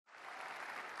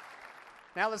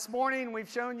Now this morning we've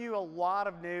shown you a lot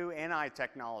of new NI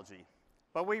technology,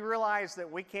 but we realize that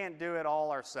we can't do it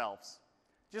all ourselves.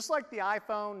 Just like the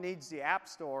iPhone needs the App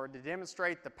Store to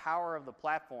demonstrate the power of the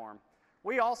platform,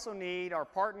 we also need our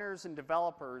partners and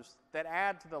developers that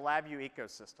add to the LabVIEW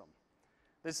ecosystem.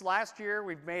 This last year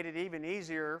we've made it even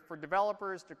easier for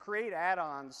developers to create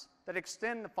add-ons that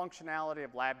extend the functionality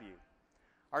of LabVIEW.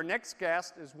 Our next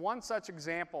guest is one such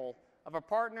example of a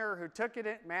partner who took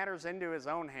matters into his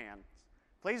own hands.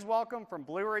 Please welcome from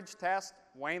Blue Ridge Test,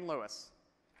 Wayne Lewis.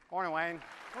 Morning, Wayne.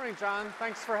 Morning, John.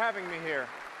 Thanks for having me here.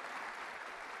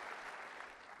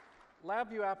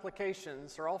 LabVIEW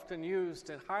applications are often used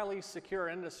in highly secure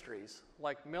industries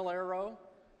like mil-aero,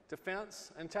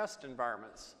 defense, and test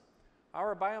environments.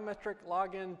 Our Biometric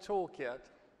Login Toolkit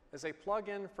is a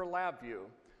plugin for LabVIEW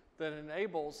that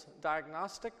enables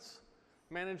diagnostics,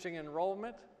 managing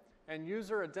enrollment, and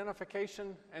user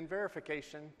identification and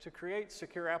verification to create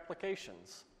secure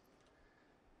applications.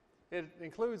 It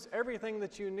includes everything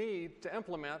that you need to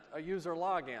implement a user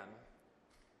login.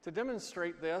 To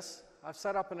demonstrate this, I've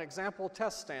set up an example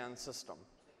test stand system.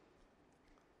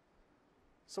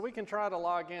 So we can try to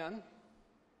log in.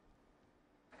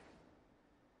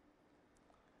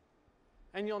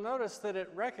 And you'll notice that it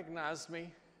recognized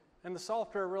me, and the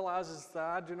software realizes that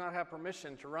I do not have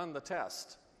permission to run the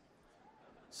test.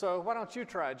 So why don't you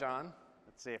try, John?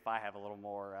 Let's see if I have a little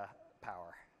more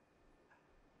power.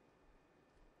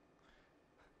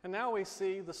 And now we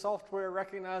see the software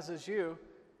recognizes you,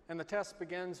 and the test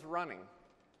begins running.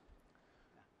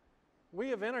 We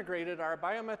have integrated our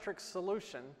biometric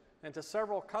solution into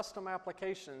several custom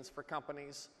applications for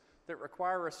companies that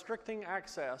require restricting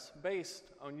access based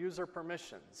on user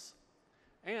permissions.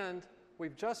 And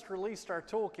we've just released our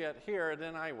toolkit here at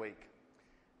NI Week.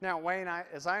 Now, Wayne,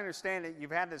 as I understand it, you've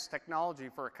had this technology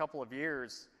for a couple of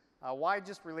years. Why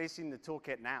just releasing the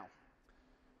toolkit now?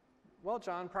 Well,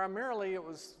 John, primarily it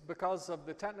was because of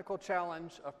the technical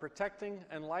challenge of protecting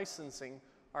and licensing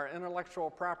our intellectual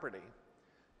property.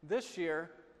 This year,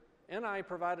 NI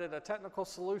provided a technical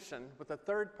solution with a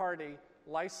third-party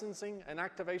licensing and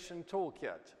activation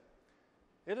toolkit.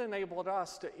 It enabled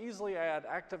us to easily add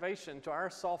activation to our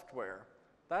software.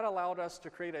 That allowed us to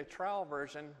create a trial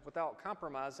version without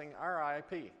compromising our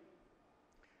IP.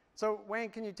 So, Wayne,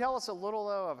 can you tell us a little,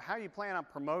 though, of how you plan on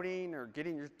promoting or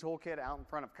getting your toolkit out in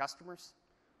front of customers?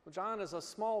 Well, John, as a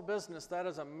small business, that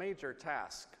is a major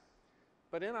task.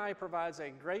 But NI provides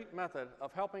a great method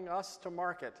of helping us to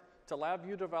market to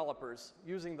LabVIEW developers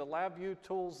using the LabVIEW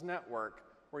Tools Network,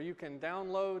 where you can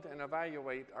download and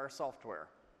evaluate our software.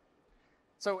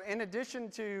 So, in addition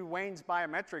to Wayne's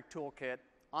Biometric Toolkit,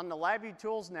 on the LabVIEW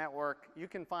Tools Network, you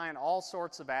can find all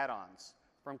sorts of add-ons,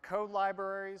 from code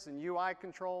libraries and UI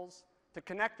controls to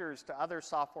connectors to other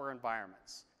software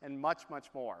environments, and much, much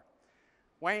more.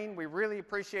 Wayne, we really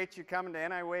appreciate you coming to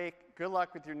NI Week. Good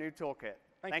luck with your new toolkit.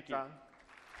 Thank you, John.